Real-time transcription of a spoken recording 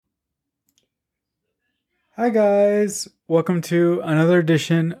Hi, guys. Welcome to another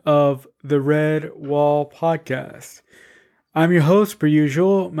edition of the Redwall podcast. I'm your host, per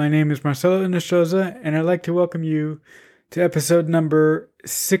usual. My name is Marcelo Inestroza, and I'd like to welcome you to episode number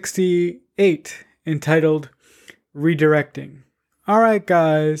 68, entitled Redirecting. All right,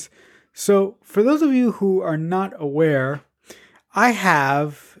 guys. So, for those of you who are not aware, I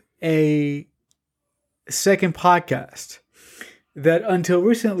have a second podcast that until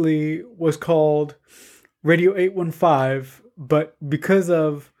recently was called Radio 815, but because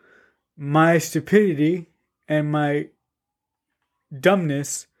of my stupidity and my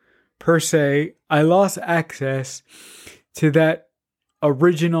dumbness, per se, I lost access to that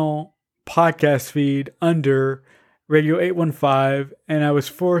original podcast feed under Radio 815, and I was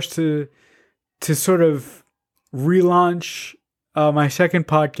forced to sort of relaunch my second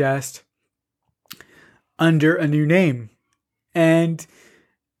podcast under a new name. And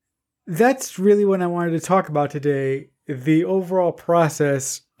that's really what I wanted to talk about today. The overall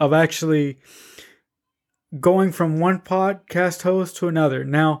process of actually going from one podcast host to another.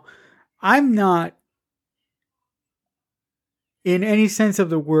 Now, I'm not, in any sense of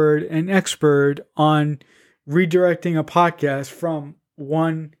the word, an expert on redirecting a podcast from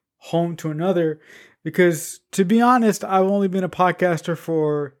one home to another, because to be honest, I've only been a podcaster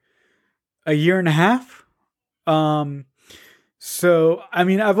for a year and a half. So,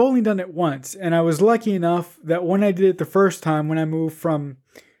 I've only done it once, and I was lucky enough that when I did it the first time, when I moved from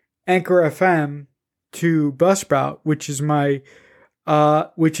Anchor FM to Buzzsprout, which is the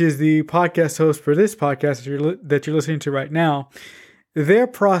podcast host for this podcast that you're listening to right now, their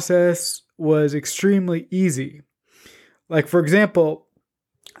process was extremely easy. Like, for example,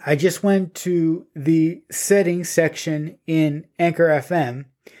 I just went to the settings section in Anchor FM,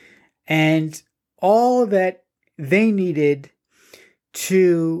 and all that they needed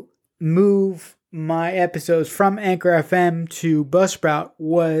to move my episodes from Anchor FM to Buzzsprout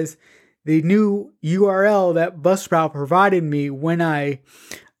was the new URL that Buzzsprout provided me when I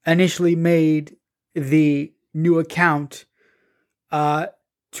initially made the new account to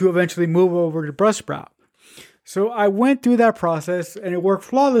eventually move over to Buzzsprout. So I went through that process and it worked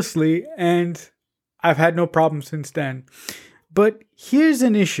flawlessly, and I've had no problem since then. But here's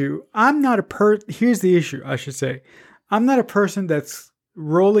an issue. Here's the issue, I should say. I'm not a person that's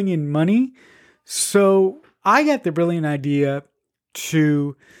rolling in money. So I got the brilliant idea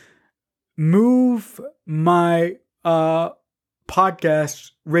to move my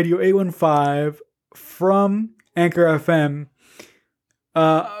podcast, Radio 815, from Anchor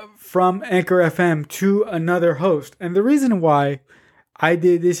FM to another host. And the reason why I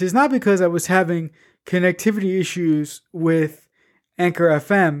did this is not because I was having connectivity issues with Anchor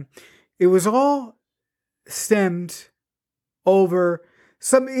FM. It was all stemmed over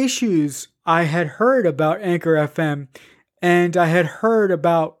some issues I had heard about Anchor FM, and I had heard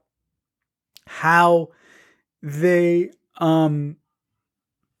about how they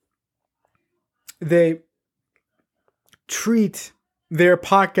treat their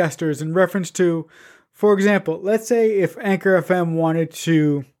podcasters in reference to, for example, let's say if Anchor FM wanted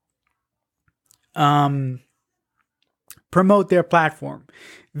to promote their platform,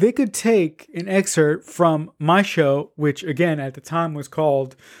 they could take an excerpt from my show, which again at the time was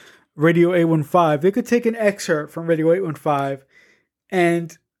called Radio 815. They could take an excerpt from Radio 815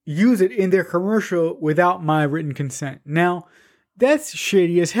 and use it in their commercial without my written consent. Now, that's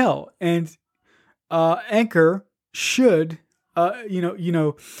shady as hell, and Anchor should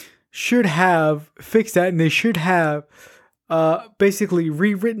should have fixed that, and they should have basically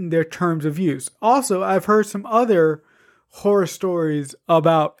rewritten their terms of use. Also, I've heard some other horror stories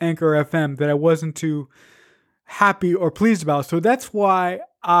about Anchor FM that I wasn't too happy or pleased about. So that's why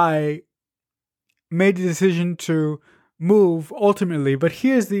I made the decision to move ultimately. But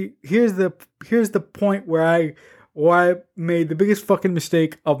here's the point where I made the biggest fucking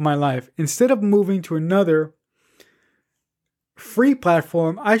mistake of my life. Instead of moving to another free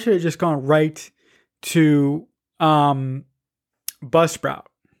platform, I should have just gone right to Buzzsprout.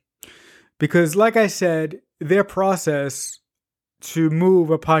 Because like I said, their process to move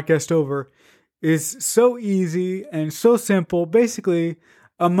a podcast over is so easy and so simple. Basically,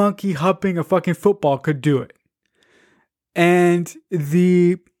 a monkey humping a fucking football could do it. And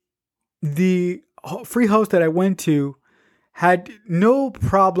the free host that I went to had no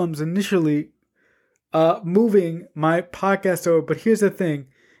problems initially moving my podcast over. But here's the thing.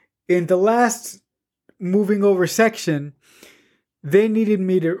 In the last moving over section, they needed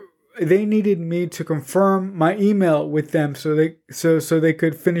me to confirm my email with them so they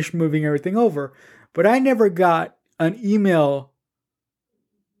could finish moving everything over. But I never got an email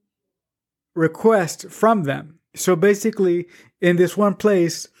request from them. So basically, in this one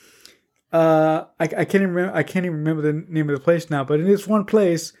place, I can't even remember. I can't even remember the name of the place now. But in this one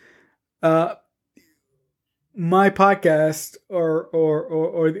place, my podcast or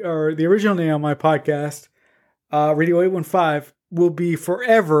the original name of my podcast, Radio 815, will be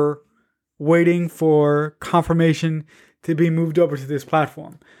forever waiting for confirmation to be moved over to this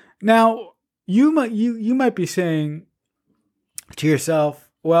platform. Now, you might be saying to yourself,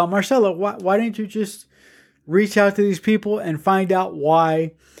 well, Marcelo, why didn't you just reach out to these people and find out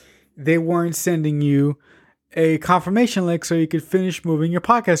why they weren't sending you a confirmation link so you could finish moving your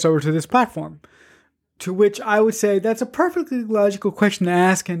podcast over to this platform? To which I would say that's a perfectly logical question to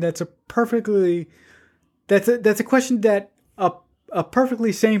ask, and that's a question that a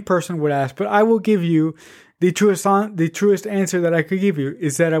perfectly sane person would ask. But I will give you the truest answer that I could give you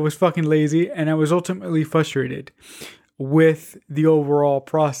is that I was fucking lazy and I was ultimately frustrated with the overall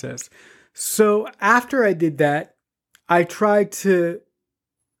process. So after I did that, I tried to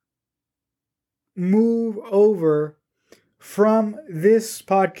move over from this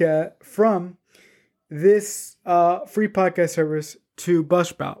free podcast service to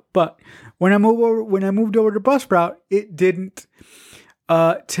Buzzsprout. But when I moved over to Buzzsprout, it didn't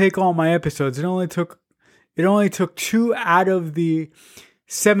take all my episodes. It only took 2 out of the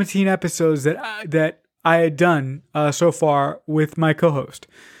 17 episodes that I had done so far with my co-host.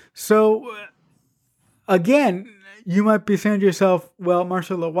 So again, you might be saying to yourself, well,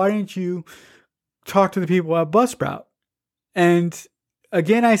 Marcelo, why didn't you talk to the people at Buzzsprout? And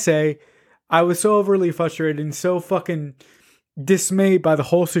again, I say, I was so overly frustrated and so fucking dismayed by the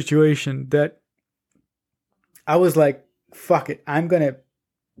whole situation that I was like, fuck it. I'm going to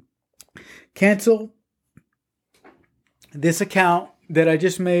cancel this account that I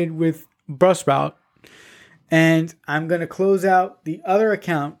just made with Buzzsprout, and I'm going to close out the other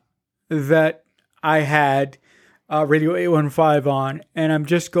account that I had Radio 815 on, and I'm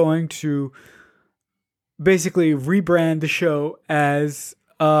just going to basically rebrand the show as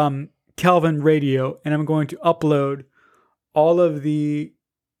Calvin Radio, and I'm going to upload all of the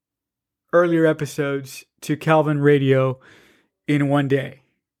earlier episodes to Calvin Radio in one day,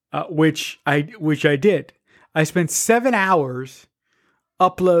 which I did. I spent 7 hours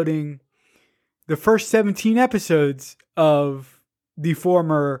uploading the first 17 episodes of the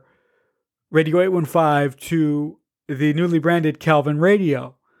former Radio 815 to the newly branded Calvin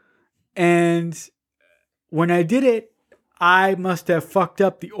Radio. And when I did it, I must have fucked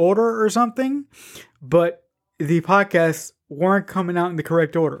up the order or something, but the podcasts weren't coming out in the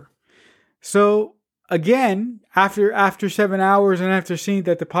correct order. So again, after 7 hours and after seeing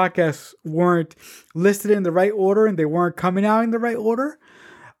that the podcasts weren't listed in the right order and they weren't coming out in the right order,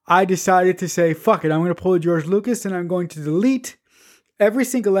 I decided to say, fuck it, I'm going to pull a George Lucas and I'm going to delete every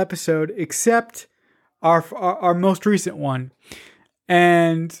single episode except our most recent one.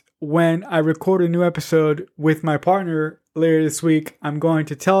 And when I record a new episode with my partner later this week, I'm going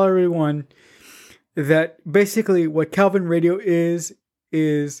to tell everyone that basically what Calvin Radio is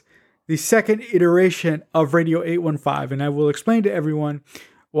the second iteration of Radio 815. And I will explain to everyone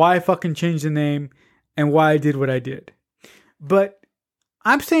why I fucking changed the name and why I did what I did. But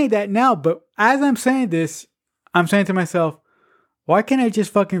I'm saying that now, but as I'm saying this, I'm saying to myself, why can't I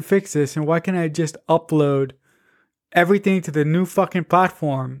just fucking fix this? And why can't I just upload everything to the new fucking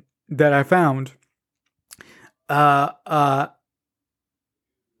platform that I found? Why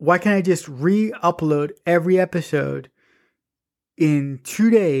can't I just re-upload every episode in 2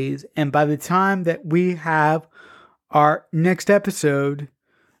 days? And by the time that we have our next episode,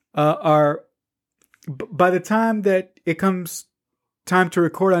 by the time that it comes time to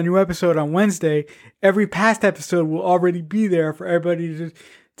record a new episode on Wednesday, every past episode will already be there for everybody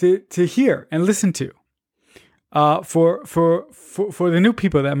to hear and listen to. For the new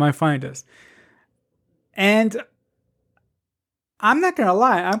people that might find us. And I'm not going to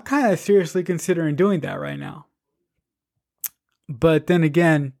lie, I'm kind of seriously considering doing that right now. But then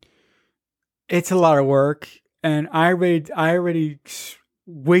again, it's a lot of work, and I already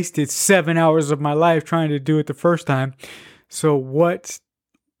wasted 7 hours of my life trying to do it the first time. So what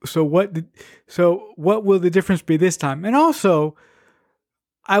will the difference be this time? And also,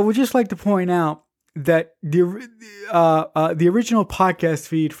 I would just like to point out that the original podcast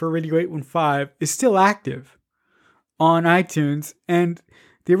feed for Radio 815 is still active on iTunes, and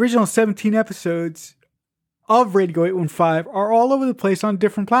the original 17 episodes of Radio 815 are all over the place on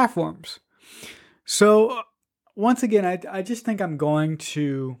different platforms. So once again, I just think I'm going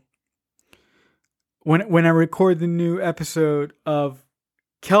to, when I record the new episode of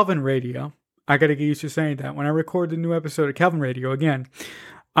Kelvin Radio, I got to get used to saying that. When I record the new episode of Kelvin Radio again,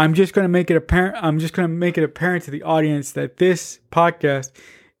 I'm just going to make it apparent. I'm just going to make it apparent to the audience that this podcast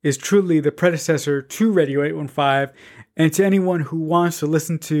is truly the predecessor to Radio 815, and to anyone who wants to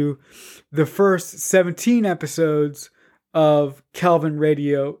listen to the first 17 episodes of Kelvin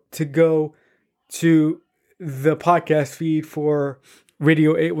Radio, to go to the podcast feed for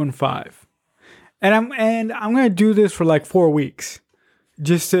Radio 815. And I'm going to do this for like 4 weeks,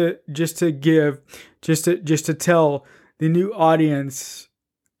 just to tell the new audience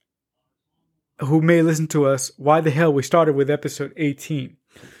who may listen to us why the hell we started with episode 18.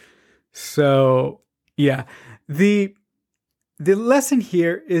 So, yeah. The lesson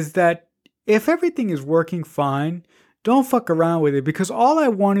here is that if everything is working fine, don't fuck around with it, because all I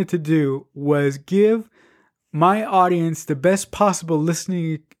wanted to do was give my audience the best possible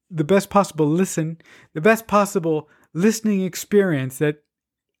listening experience that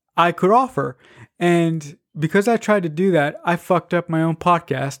I could offer. And because I tried to do that, I fucked up my own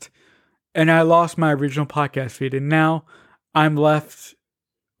podcast and I lost my original podcast feed. And now I'm left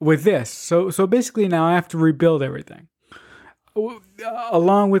with this. So basically now I have to rebuild everything.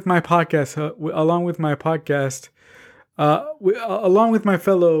 Along with my fellow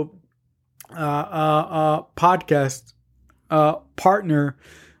podcast partner,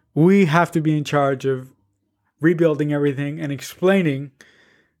 we have to be in charge of rebuilding everything and explaining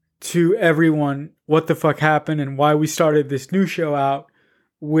to everyone what the fuck happened and why we started this new show out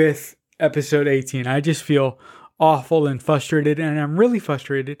with episode 18. I just feel awful and frustrated, and I'm really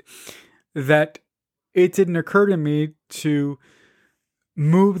frustrated that it didn't occur to me to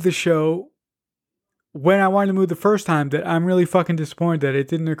move the show when I wanted to move the first time. That I'm really fucking disappointed that it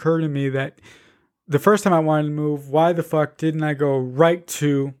didn't occur to me that the first time I wanted to move, why the fuck didn't I go right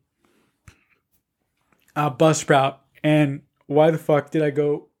to Buzzsprout, and why the fuck did I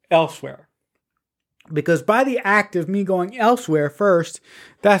go elsewhere? Because by the act of me going elsewhere first,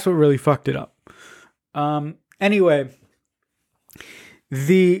 that's what really fucked it up. Anyway,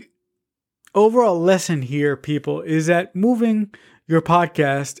 the overall lesson here, people, is that moving your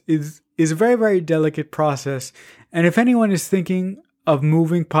podcast is a very, very delicate process. And if anyone is thinking of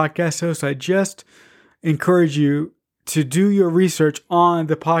moving podcast hosts, I just encourage you to do your research on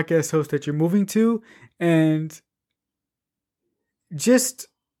the podcast host that you're moving to, and just,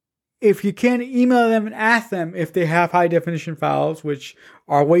 if you can, email them and ask them if they have high definition files, which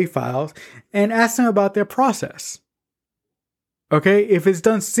are WAV files, and ask them about their process. Okay, if it's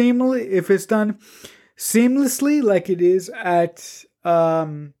done seamlessly like it is at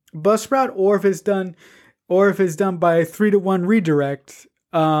Buzzsprout, or if it's done by a 3-to-1 redirect,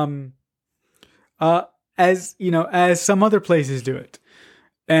 as you know, as some other places do it.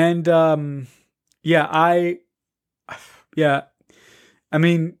 And I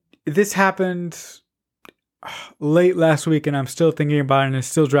mean, this happened late last week, and I'm still thinking about it, and it's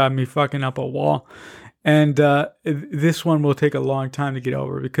still driving me fucking up a wall. And this one will take a long time to get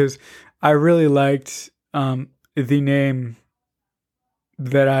over, because I really liked the name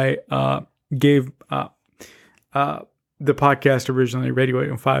that I gave the podcast originally, Radio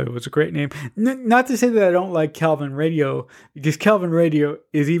 815. It was a great name. Not to say that I don't like Kelvin Radio, because Kelvin Radio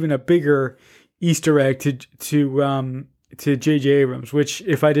is even a bigger Easter egg to J.J. Abrams, which,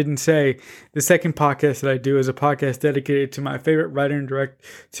 if I didn't say, the second podcast that I do is a podcast dedicated to my favorite writer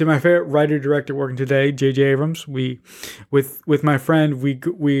director working today, J.J. Abrams. We, with my friend,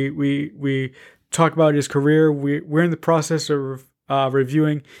 we talk about his career. We're in the process of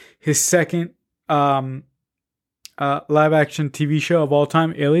reviewing his second live action TV show of all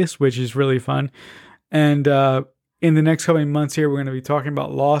time, Alias, which is really fun. And in the next coming months here, we're going to be talking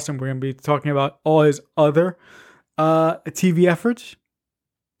about Lost, and we're going to be talking about all his other TV efforts.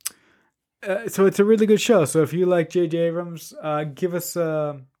 So it's a really good show. So if you like J.J. Abrams, give us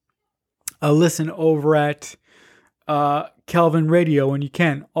a listen over at Kelvin Radio when you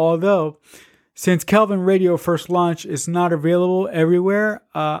can. Although, since Kelvin Radio first launched, it's not available everywhere.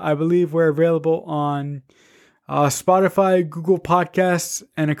 I believe we're available on Spotify, Google Podcasts,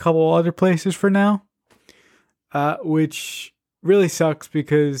 and a couple other places for now, which really sucks,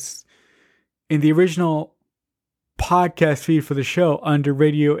 because in the original podcast feed for the show under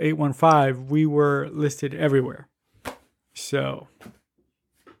Radio 815, we were listed everywhere. So,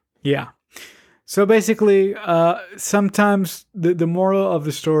 yeah. So basically, sometimes the moral of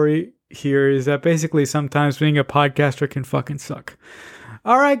the story here is that basically sometimes being a podcaster can fucking suck.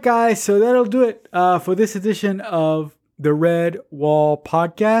 All right, guys. So that'll do it for this edition of the Redwall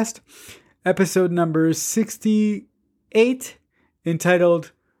podcast, episode number 68,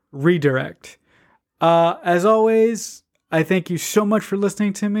 entitled Redirect. As always, I thank you so much for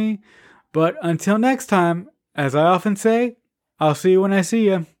listening to me. But until next time, as I often say, I'll see you when I see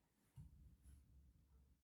you.